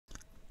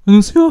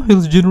안녕하세요,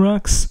 it's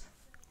G-Yeon.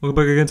 Welcome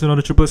back again to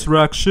another tripleS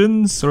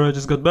reaction. Sorry I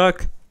just got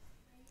back,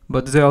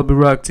 but today I'll be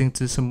reacting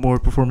to some more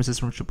performances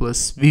from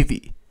tripleS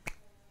VV,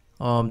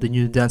 the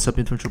new dance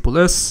update from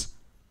tripleS,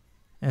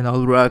 and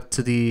I'll react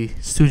to the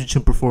studio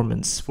CHOOM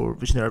performance for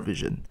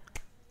Vision.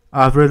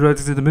 I've already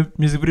reacted to the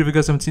music video. If you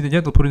guys haven't seen it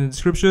yet, I'll put it in the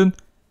description,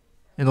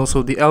 and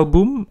also the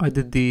album. I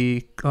did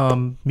the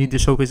media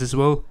showcase as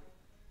well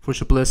for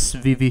tripleS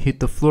VV Hit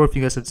the Floor. If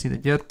you guys haven't seen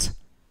it yet,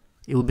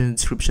 it will be in the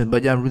description.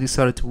 But yeah, I'm really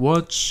excited to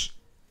watch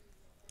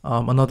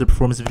another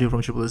performance video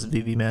from tripleS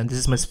VV, man. This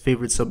is my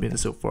favorite subunit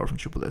so far from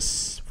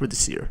tripleS for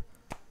this year.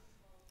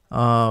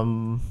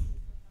 Yeah.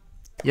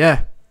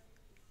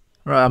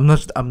 Right, I'm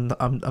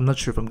not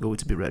sure if I'm going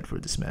to be ready for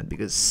this, man,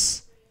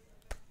 because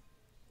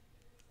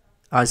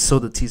I saw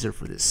the teaser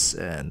for this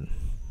and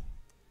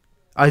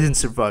I didn't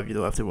survive,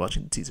 after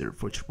watching the teaser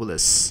for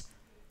tripleS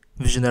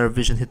Vision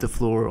Hit the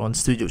Floor on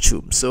Studio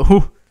CHOOM.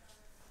 So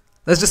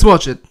let's just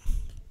watch it.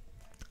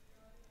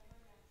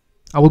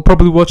 I will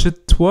probably watch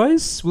it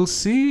twice. We'll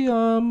see.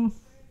 Alright.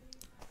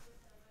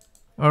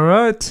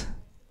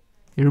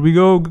 Here we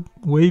go.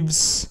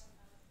 Waves.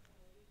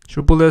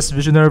 tripleS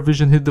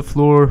Vision Hit the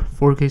Floor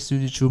 4K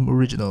Studio CHOOM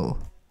original.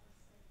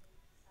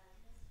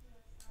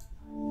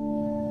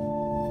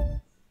 Oh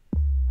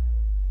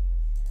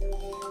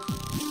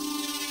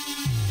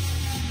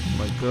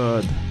my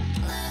god.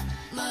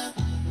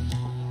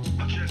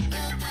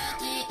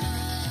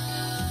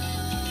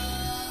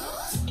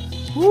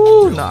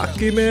 Woo,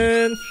 Naki,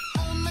 man.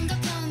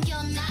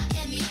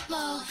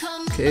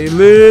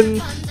 Kaylin.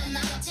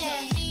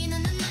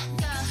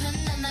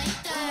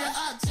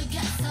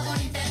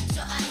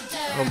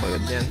 Oh my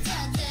god, man.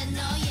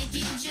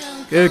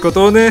 Okay,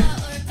 Kotone.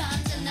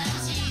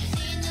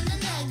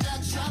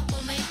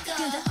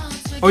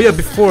 Oh yeah,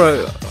 before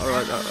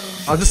alright,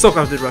 I'll just talk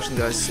after the Russian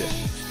guys. Yeah.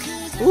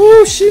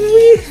 Ooh,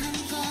 Shinwi.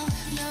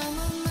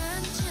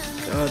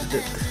 God,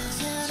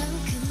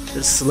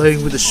 they're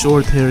slaying with the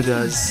short hair,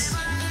 guys.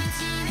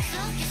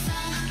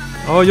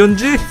 Oh,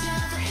 Yeonji.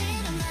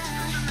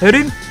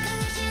 Erin.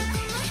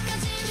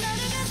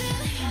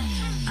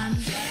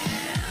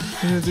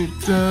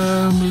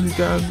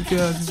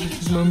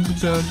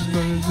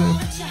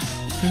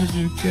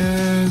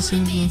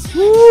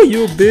 Woo,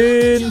 you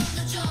been.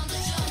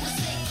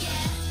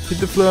 Hit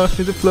the floor,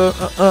 hit the floor,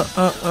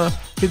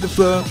 hit the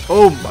floor.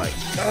 Oh my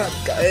god,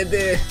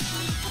 Kaede.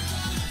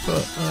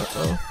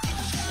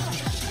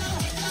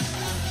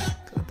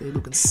 God, they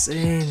look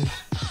insane.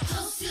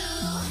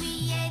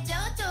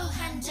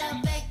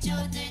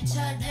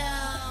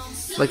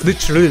 Like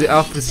literally, the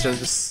outfits are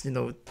just,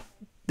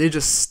 they're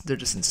just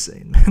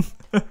insane, man.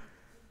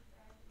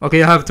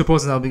 Okay, I have to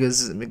pause now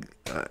because,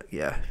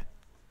 yeah.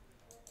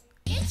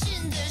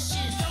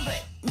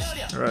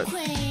 Alright.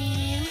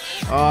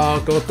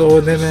 Oh,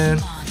 Kotone,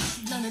 man.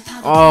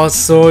 Oh,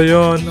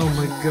 Soyeon. Oh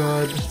my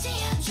god.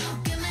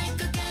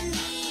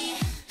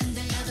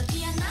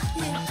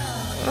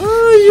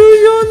 Oh,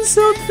 Yoo-yeon's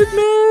outfit,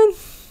 man.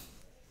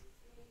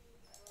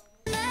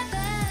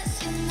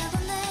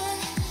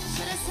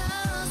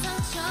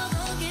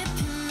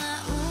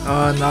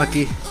 Ah,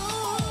 Naki.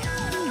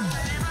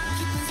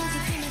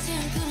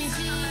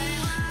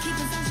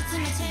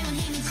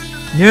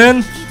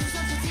 Nyan.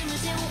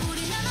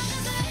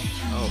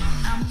 Oh.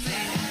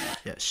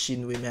 Yeah,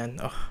 Shinwi, man.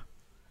 Oh.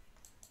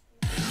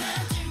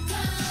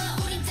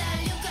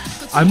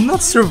 I'm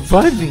not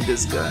surviving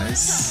this,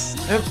 guys.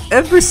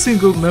 Every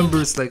single member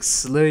is like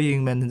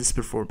slaying, man, in this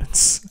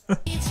performance.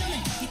 Hit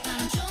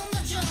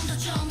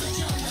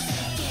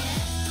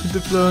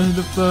the floor, hit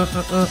the floor,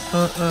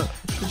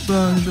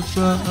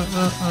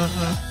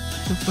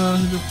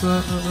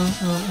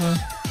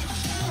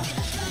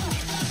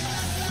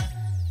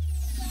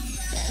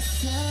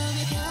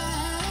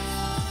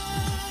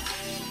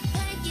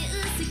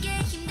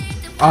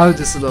 I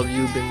just love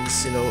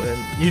Yubin's, and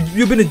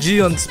Yubin and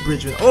G-Yeon's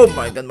bridge. Oh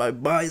my god, my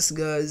bias,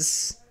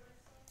 guys.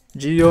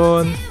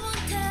 G-Yeon.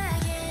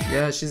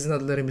 Yeah, she's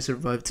not letting me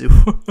survive too.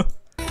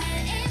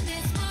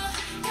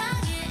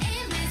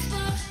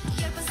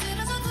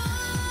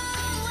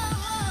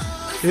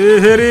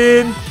 Hit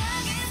in.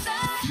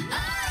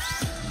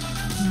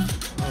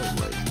 Oh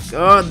my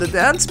god, the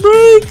dance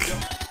break.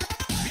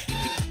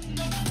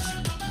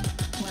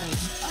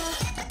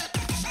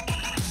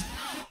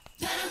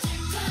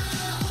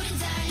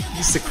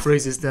 This is the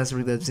craziest dance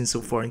break that I've seen so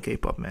far in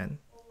K-pop, man.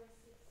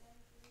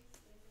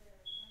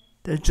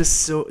 They're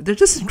just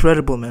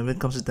incredible, man, when it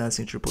comes to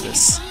dancing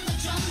tripleS.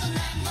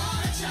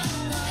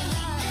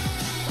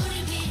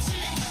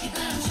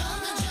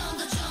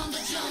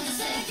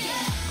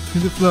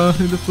 Hit the floor,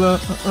 hit the floor,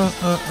 hit the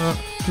floor,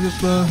 hit the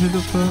floor, hit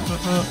the floor,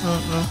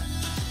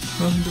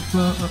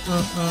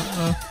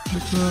 hit the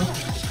floor.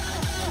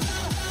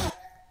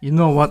 You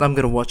know what? I'm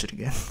gonna watch it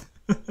again.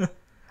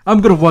 I'm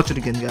gonna watch it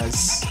again,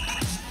 guys.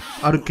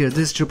 I don't care.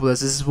 This is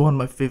tripleS. This is one of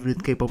my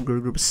favorite K-pop girl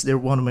groups. They're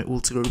one of my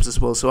ulti girl groups as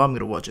well, so I'm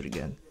gonna watch it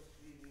again.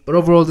 But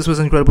overall, this was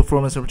an incredible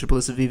performance from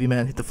tripleS VV,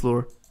 man. Hit the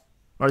floor.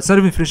 Alright, it's not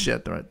even finished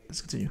yet. Alright,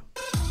 let's continue.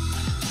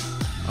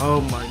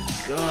 Oh my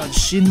god,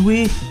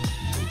 Shinwi.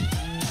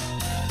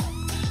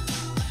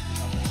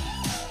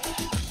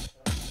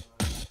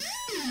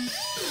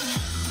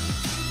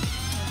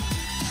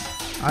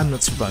 I'm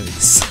not surviving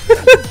this.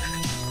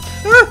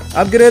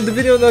 I'm gonna end the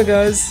video now,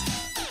 guys.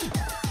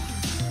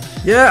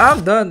 Yeah,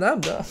 I'm done.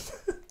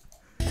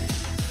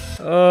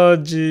 Oh,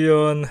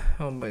 G-Yeon.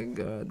 Oh my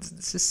god.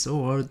 This is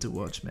so hard to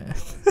watch, man.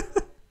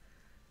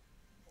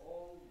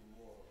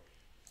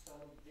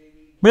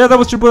 But yeah, that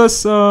was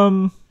tripleS.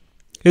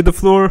 Hit the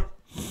floor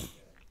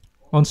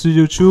on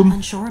Studio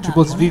CHOOM.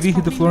 tripleS VV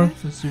hit the floor.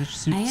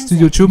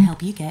 Studio CHOOM.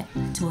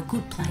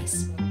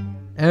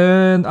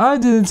 And I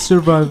didn't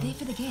survive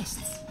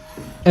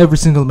every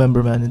single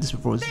member, man, in this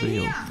performance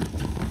video.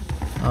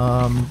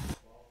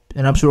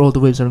 And I'm sure all the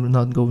waves are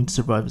not going to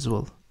survive as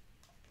well.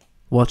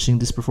 Watching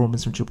this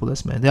performance from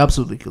tripleS, man, they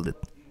absolutely killed it.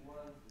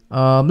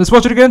 Let's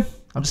watch it again.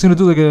 I'm just gonna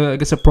do like a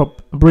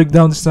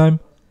breakdown this time,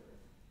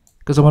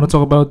 because I want to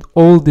talk about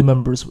all the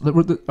members.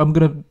 I'm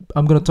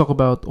gonna talk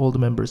about all the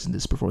members in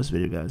this performance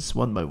video, guys,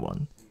 one by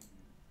one.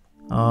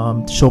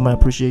 To show my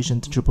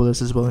appreciation to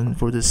tripleS as well, and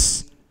for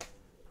this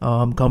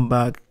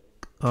comeback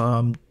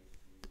and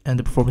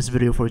the performance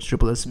video for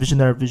tripleS.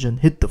 Visionary Vision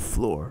hit the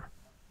floor.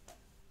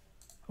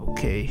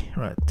 Okay,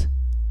 right.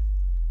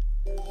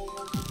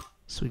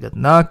 So we got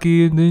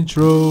Naki in the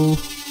intro.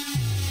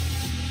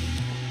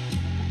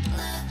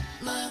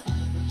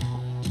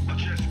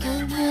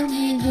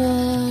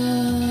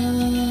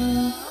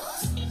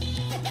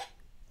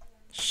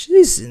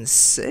 She's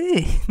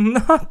insane,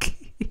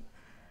 Naki.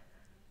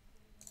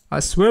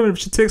 I swear, if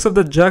she takes off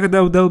that jacket,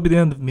 that will be the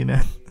end of me,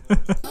 man.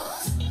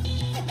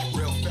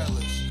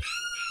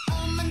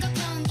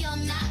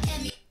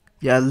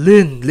 Yeah,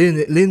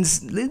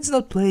 Lynn's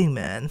not playing,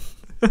 man.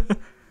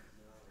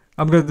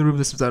 I'm gonna remove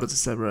the subtitles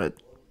this time, right?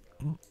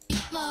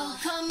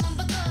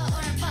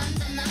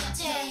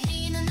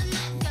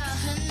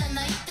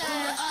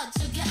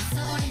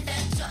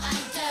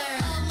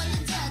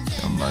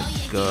 Oh my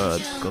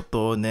god,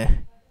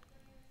 Cotone.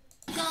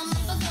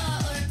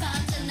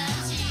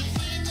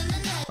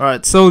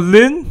 Alright, so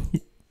Lynn,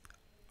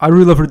 I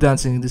really love her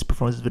dancing in this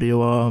performance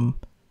video.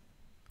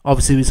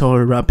 Obviously we saw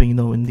her rapping, you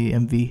know, in the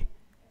MV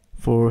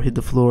for Hit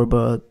the Floor,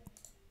 but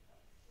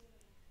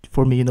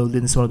for me, you know,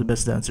 Lynn is one of the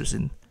best dancers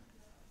in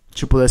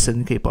tripleS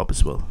and K-pop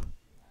as well.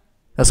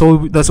 That's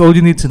all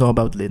you need to know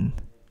about Lynn.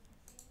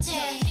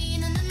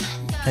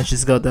 And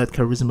she's got that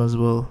charisma as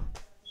well.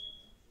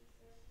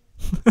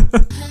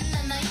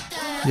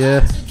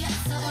 Yeah.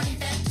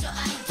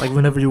 Like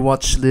whenever you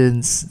watch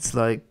Lynn's, it's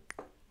like,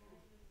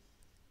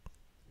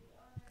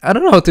 I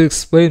don't know how to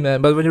explain,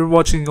 man, but when you're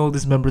watching all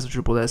these members of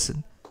tripleS,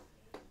 and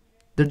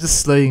they're just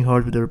slaying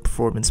hard with their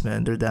performance,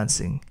 man. They're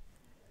dancing.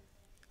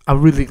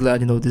 I'm really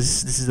glad, you know,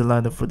 this is the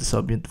lineup for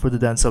the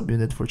dance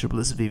subunit for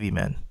tripleS VV,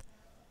 man.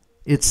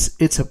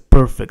 It's a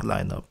perfect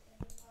lineup.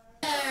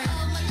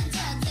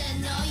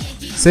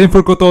 Same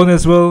for Cotone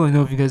as well. I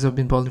know if you guys have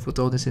been following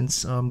Cotone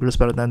since Girls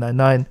Battle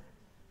 999,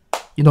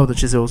 you know that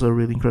she's also a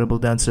really incredible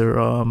dancer.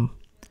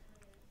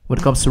 When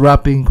it comes to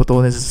rapping,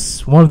 Cotone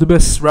is one of the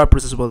best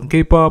rappers as well in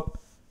K-pop.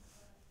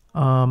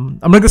 I'm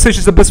not gonna say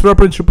she's the best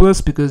rapper in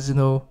tripleS because, you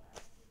know,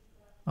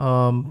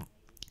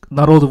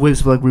 not all the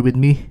waves will agree with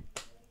me,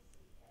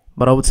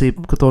 but I would say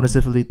Cotone is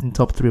definitely in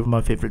top 3 of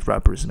my favorite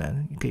rappers,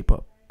 man, in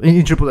K-pop.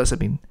 In tripleS, I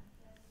mean.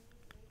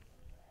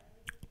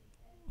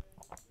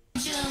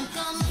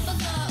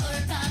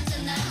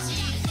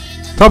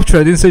 Top 3,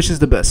 I didn't say she's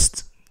the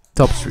best.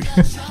 Top 3.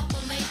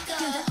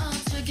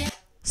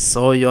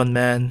 Soyeon,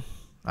 man.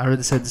 I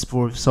already said this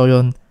before.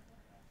 Soyeon,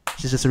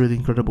 she's just a really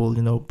incredible,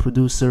 you know,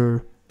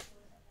 producer,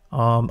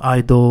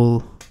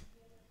 idol,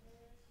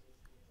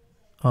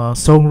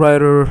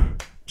 songwriter.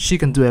 She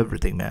can do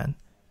everything, man.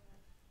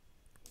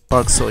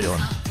 Park Soyeon.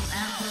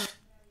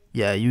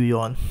 Yeah,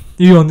 G-Yeon.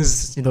 G-Yeon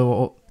is, you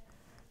know,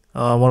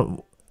 one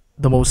of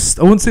the most,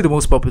 I wouldn't say the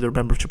most popular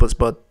member of tripleS,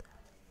 but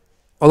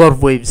a lot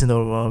of waves, you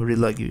know, really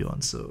like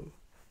G-Yeon. So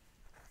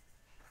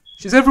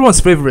she's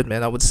everyone's favorite,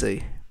 man, I would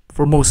say,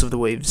 for most of the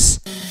waves.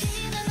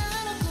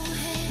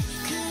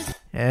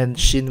 And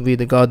Shinwi,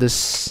 the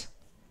goddess,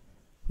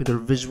 with her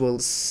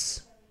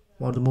visuals,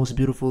 one of the most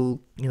beautiful,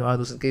 you know,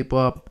 idols in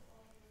K-pop.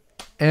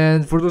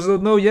 And for those who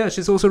don't know, yeah,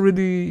 she's also a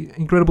really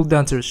incredible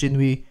dancer.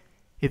 Shinwi,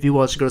 if you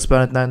watch Girls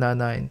Planet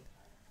 999,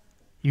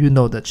 you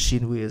know that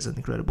Shinwi is an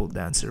incredible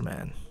dancer,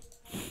 man.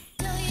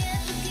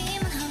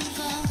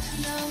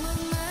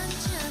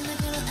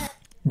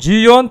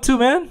 G-Yeon too,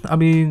 man. I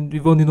mean,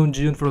 we've only known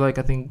G-Yeon for like,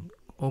 I think,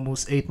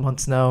 almost 8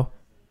 months now.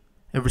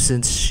 Ever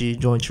since she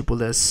joined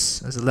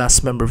tripleS as the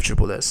last member of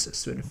tripleS,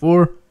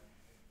 S24.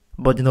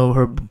 But, you know,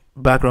 her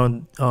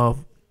background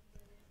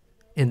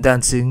in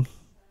dancing,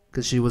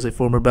 because she was a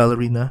former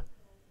ballerina,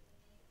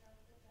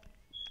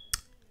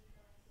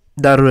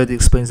 that already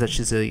explains that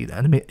she's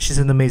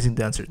an amazing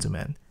dancer too,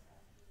 man.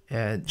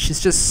 And she's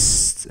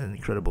just an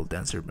incredible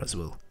dancer as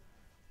well.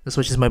 That's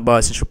why she's my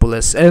bias in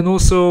tripleS. And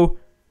also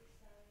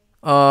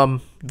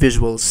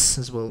visuals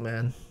as well,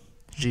 man.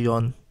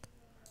 G-Yeon.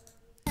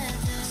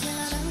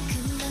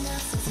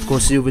 Of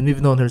course,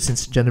 we've known her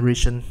since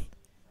Generation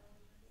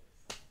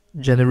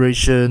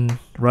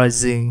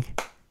Rising.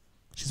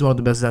 She's one of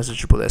the best dancers in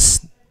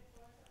tripleS.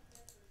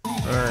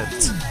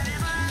 Alright.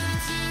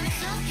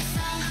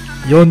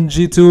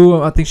 Yeonji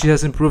too. I think she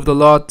has improved a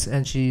lot,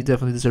 and she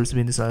definitely deserves to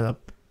be in this lineup.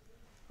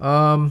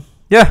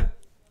 Yeah.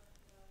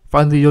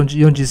 Finally,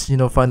 Yeonji's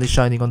finally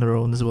shining on her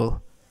own as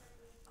well.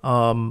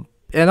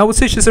 And I would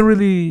say she's a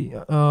really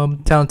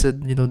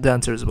talented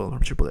dancer as well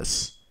from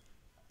tripleS.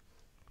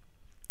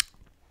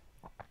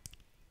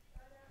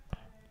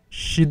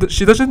 She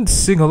doesn't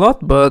sing a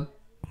lot, but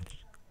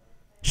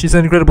she's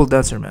an incredible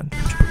dancer, man.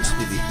 tripleS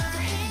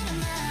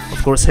VV.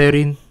 Of course,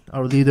 Herin,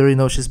 our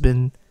leader, she's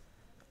been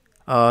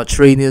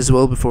trainee as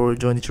well before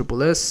joining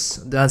tripleS,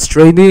 dance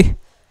trainee.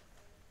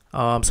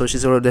 So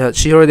she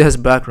already has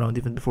background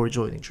even before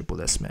joining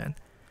tripleS, man.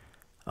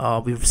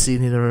 We've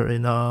seen her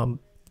in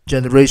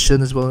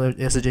Generation as well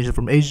as a change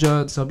from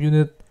Asia, the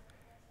subunit,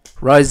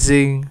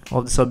 Rising,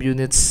 all the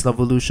subunits,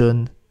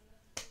 Evolution,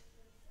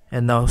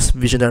 and now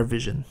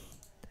Vision.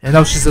 And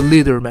now she's a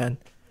leader, man,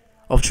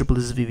 of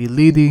tripleS VV,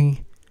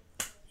 leading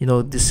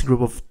this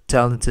group of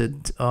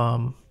talented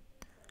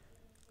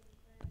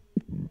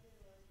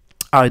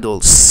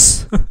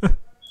idols.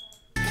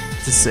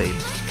 It's insane.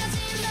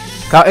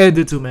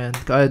 Kaede too, man.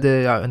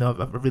 Kaede,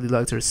 I've really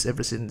liked her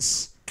ever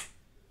since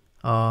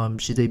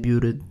she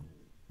debuted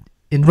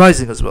in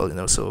Rising as well,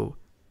 so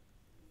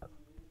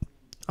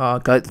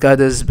Kaede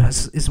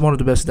is one of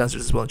the best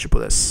dancers as well in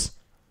tripleS,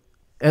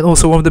 and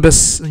also one of the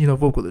best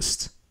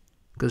vocalists,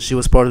 because she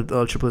was part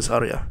of tripleS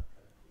Aria.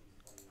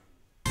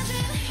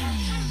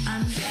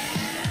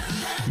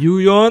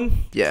 G-Yeon,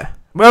 yeah.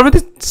 Well, I've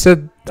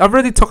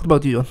already talked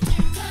about G-Yeon.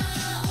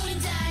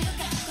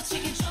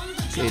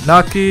 Okay,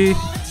 Naki.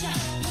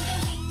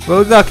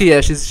 Well, Naki,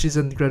 yeah, she's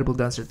an incredible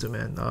dancer too,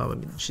 man. I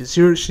mean, she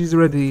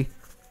already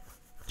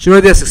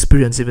has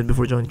experience even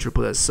before joining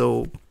tripleS,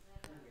 so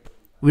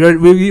we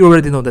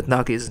already know that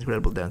Naki is an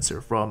incredible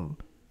dancer, from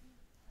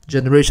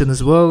Generation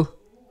as well,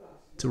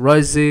 to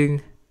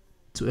Rising,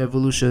 to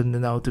Evolution,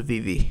 and now to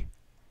VV.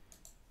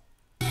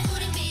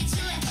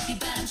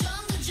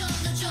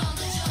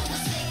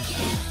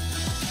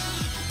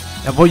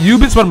 And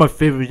Yubin's one of my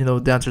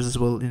favorite, dancers as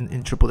well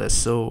in tripleS,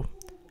 so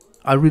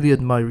I really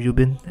admire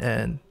Yubin,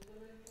 and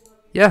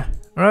yeah,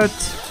 alright.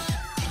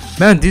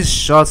 Man, these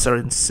shots are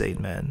insane,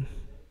 man.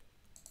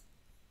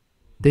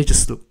 They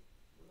just look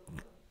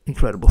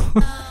incredible.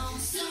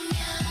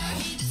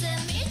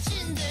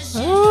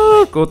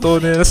 Oh,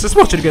 Kotone. Let's just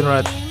watch it again,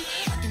 right?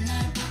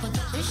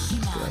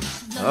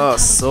 Oh,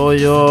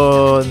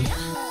 Soyeon.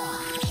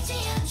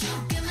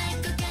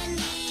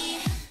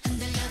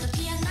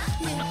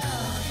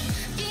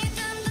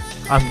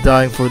 I'm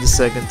dying for the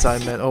second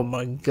time, man. Oh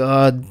my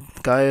god.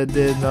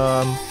 Kaede,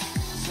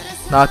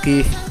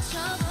 Naki.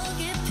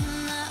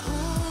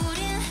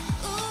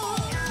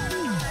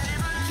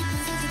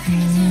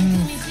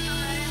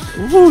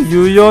 Ooh,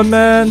 G-Yeon,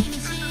 man.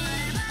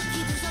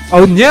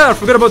 Oh, Nyan, I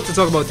forgot about to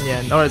talk about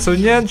Nyan. Alright, so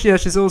Nyan, yeah,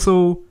 she's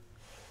also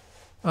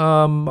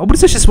I wouldn't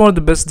say she's one of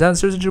the best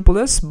dancers in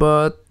tripleS,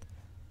 but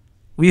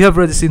we have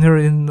already seen her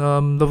in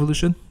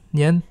Evolution,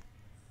 Nyan.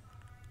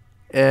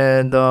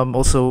 And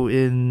also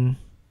in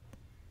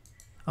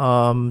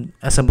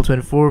Assemble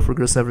 24 for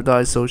Girls Never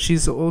Die, so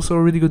she's also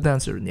a really good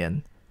dancer,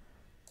 Nyan.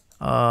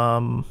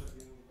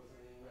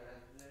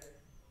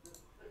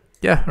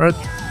 Yeah, alright,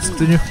 let's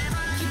continue.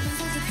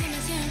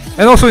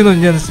 And also,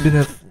 Nyan's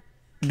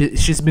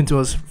she's been to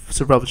a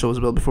survival show as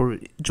well before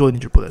joining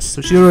tripleS,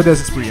 so she already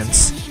has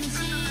experience.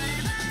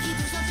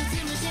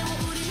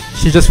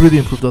 She just really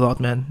improved a lot,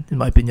 man, in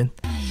my opinion.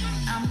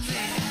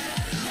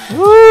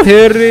 Woo,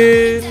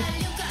 Herin!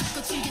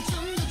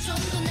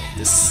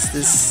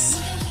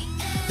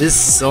 This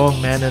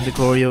song, man, and the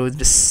choreo,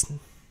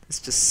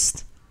 it's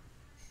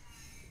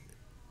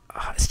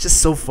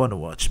just so fun to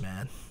watch,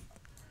 man.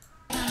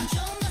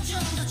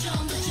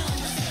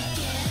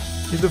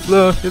 Hit the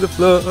floor, hit the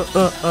floor,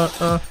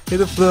 hit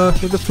the floor,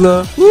 hit the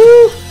floor,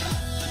 woo!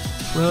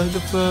 Floor, hit the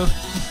floor,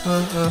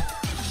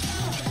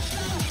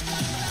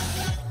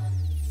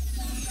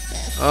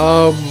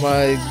 Oh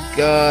my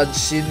god,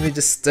 Shinmi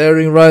just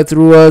staring right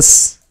through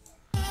us.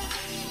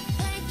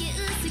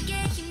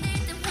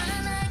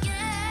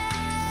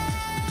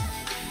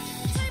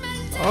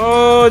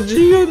 Oh,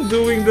 G-Yeon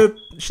doing that.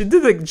 She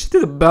did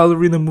a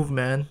ballerina move,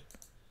 man.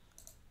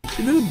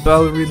 She did a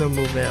ballerina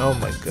move, man. Oh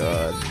my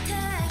god.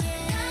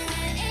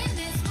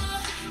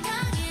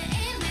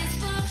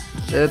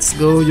 Let's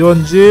go,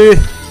 Yeonji.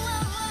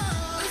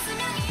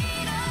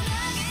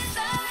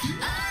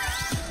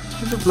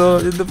 In the floor,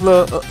 in the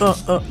floor.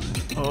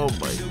 Oh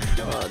my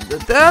god, the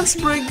dance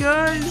break,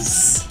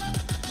 guys.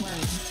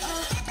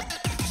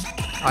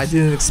 I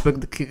didn't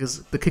expect the kick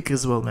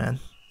as well, man.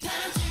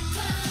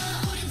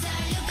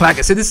 Like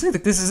I said, this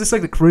is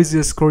like the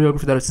craziest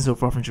choreography that I've seen so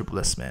far from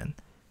tripleS, man.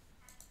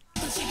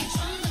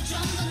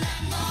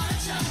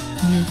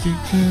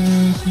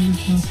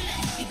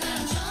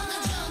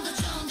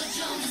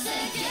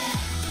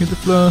 Hit the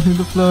floor, hit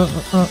the floor, hit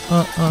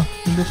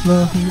the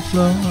floor, hit the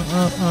floor,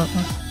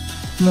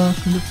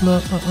 hit the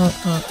floor,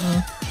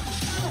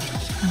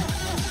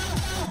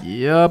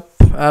 Yup,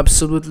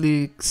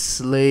 absolutely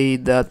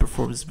slayed that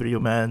performance video,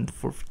 man,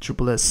 for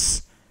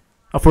tripleS.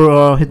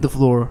 For Hit the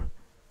Floor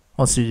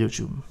on Studio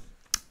CHOOM.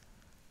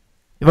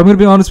 If I'm gonna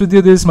be honest with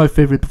you, this is my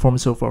favorite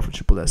performance so far from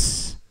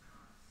tripleS.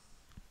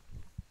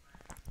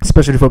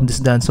 Especially from this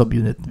dance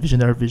subunit,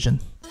 Visionary Vision.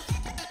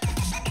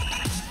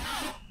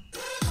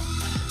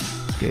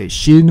 Okay,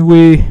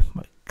 Shinwi.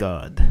 My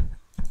god.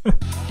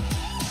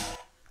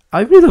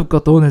 I really love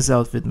Kotone's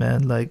outfit,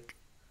 man. Like,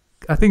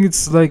 I think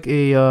it's like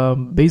a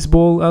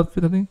baseball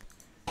outfit, I think.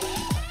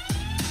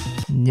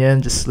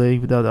 Nyan just slaying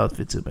without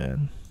outfit too,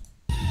 man.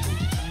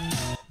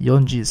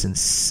 Yeonji is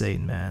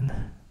insane,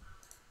 man.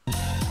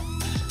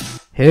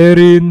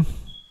 Herin.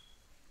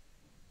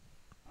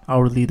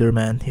 Our leader,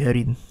 man.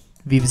 Herin.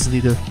 Vivi's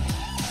leader.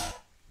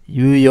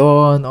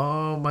 G-Yeon.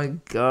 Oh my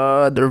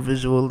god. Her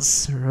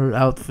visuals. Her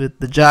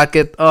outfit. The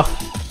jacket.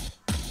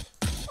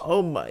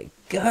 Oh my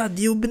god.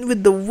 You've been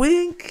with the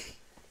wink.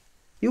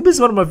 You've been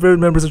one of my favorite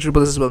members of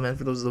tripleS as well, man.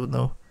 For those who don't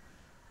know.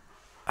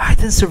 I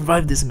didn't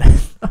survive this, man.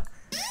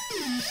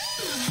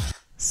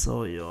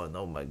 Soyeon.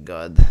 Oh my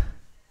god.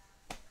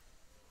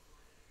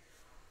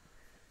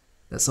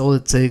 That's all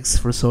it takes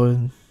for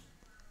Soyeon.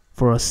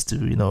 For us to,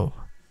 you know,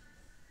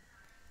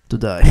 to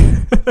die.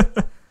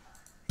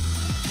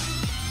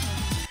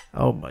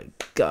 Oh my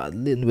god,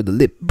 Lin with the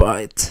lip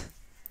bite.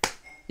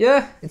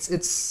 Yeah,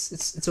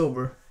 it's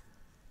over.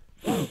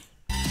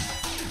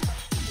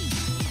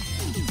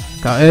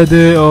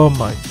 Kaede, oh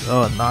my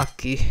god,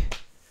 Naki.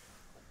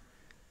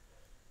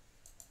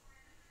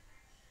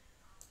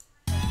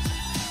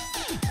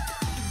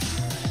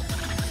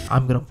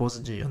 I'm gonna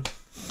post G-Yeon.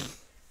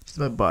 It's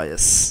my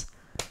bias.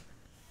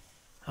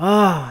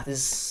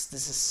 This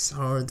is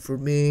hard for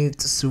me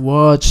to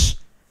watch,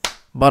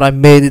 but I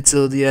made it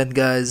till the end,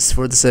 guys,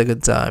 for the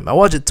second time. I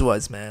watched it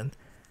twice, man,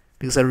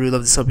 because I really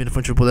love the subunit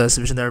from tripleS,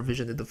 Visionary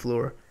Vision in the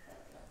floor,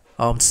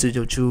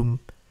 Studio CHOOM.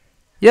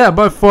 Yeah,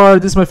 by far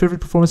this is my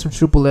favorite performance from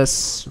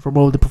tripleS from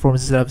all the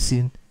performances that I've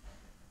seen,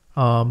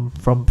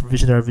 from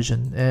Visionary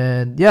Vision.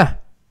 And yeah,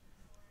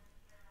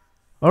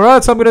 all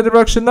right, so I'm gonna end the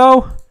reaction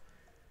now,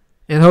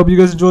 and hope you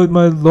guys enjoyed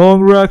my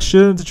long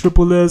reaction to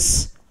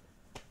tripleS.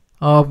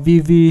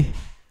 Vivi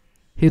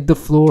hit the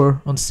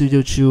floor on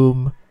Studio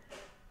CHOOM.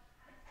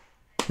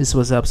 This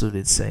was absolutely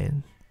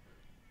insane.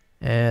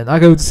 And I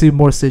got to see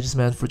more stages,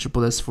 man, for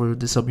tripleS for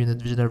the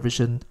subunit Visionary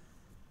Vision.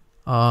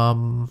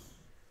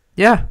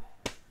 Yeah.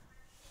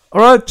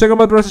 Alright, check out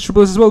my rest of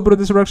tripleS as well. But in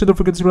this reaction, don't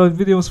forget to subscribe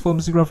to videos, follow me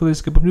on Instagram for the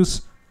latest K-pop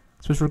news,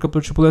 especially for a couple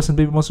of tripleS and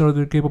Baby Monster and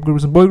other K-pop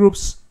groups and boy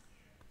groups.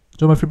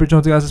 Join my free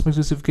channel to access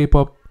exclusive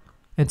K-pop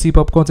and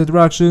T-pop content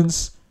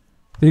reactions.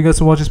 Thank you guys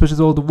for watching, especially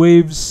to all the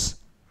waves.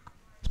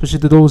 Especially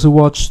to those who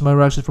watched my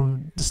reaction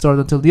from the start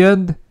until the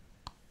end.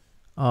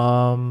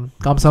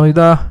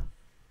 감사합니다.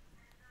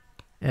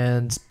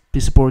 And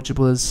please support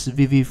tripleS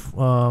Vivi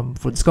for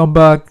this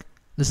comeback.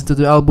 Listen to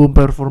the album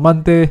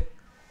Performante.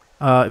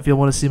 If you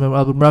want to see my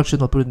album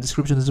reaction, I'll put it in the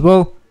description as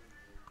well.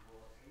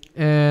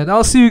 And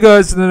I'll see you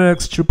guys in the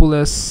next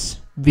tripleS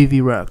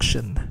Vivi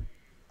reaction.